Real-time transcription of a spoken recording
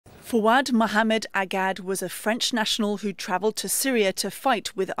Fouad Mohamed Agad was a French national who travelled to Syria to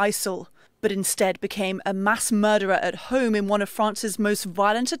fight with ISIL, but instead became a mass murderer at home in one of France's most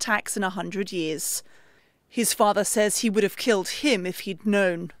violent attacks in 100 years. His father says he would have killed him if he'd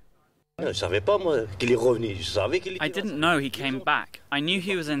known. I didn't know he came back. I knew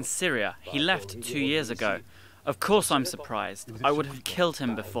he was in Syria. He left 2 years ago. Of course I'm surprised. I would have killed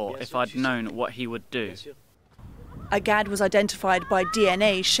him before if I'd known what he would do. Agad was identified by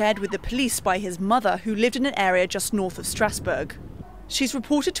DNA shared with the police by his mother, who lived in an area just north of Strasbourg. She's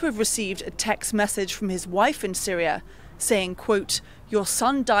reported to have received a text message from his wife in Syria saying, quote, "Your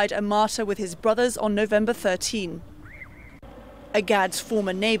son died a martyr with his brothers on November 13. Agad's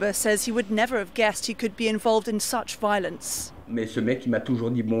former neighbour says he would never have guessed he could be involved in such violence.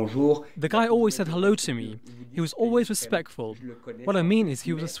 The guy always said hello to me. He was always respectful. What I mean is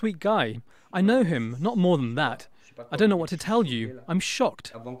he was a sweet guy. I know him, not more than that. I don't know what to tell you. I'm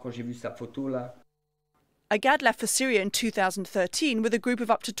shocked. Agad left for Syria in 2013 with a group of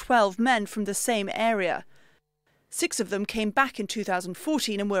up to 12 men from the same area. 6 of them came back in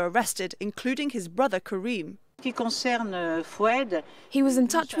 2014 and were arrested, including his brother Karim. He was in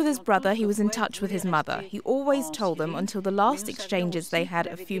touch with his brother, he was in touch with his mother. He always told them until the last exchanges they had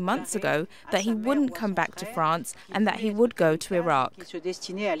a few months ago that he wouldn't come back to France and that he would go to Iraq.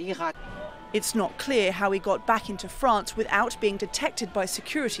 It's not clear how he got back into France without being detected by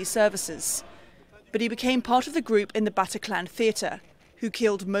security services. But he became part of the group in the Bataclan theatre, who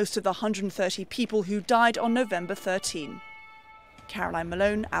killed most of the 130 people who died on November 13. Caroline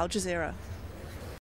Malone, Al Jazeera.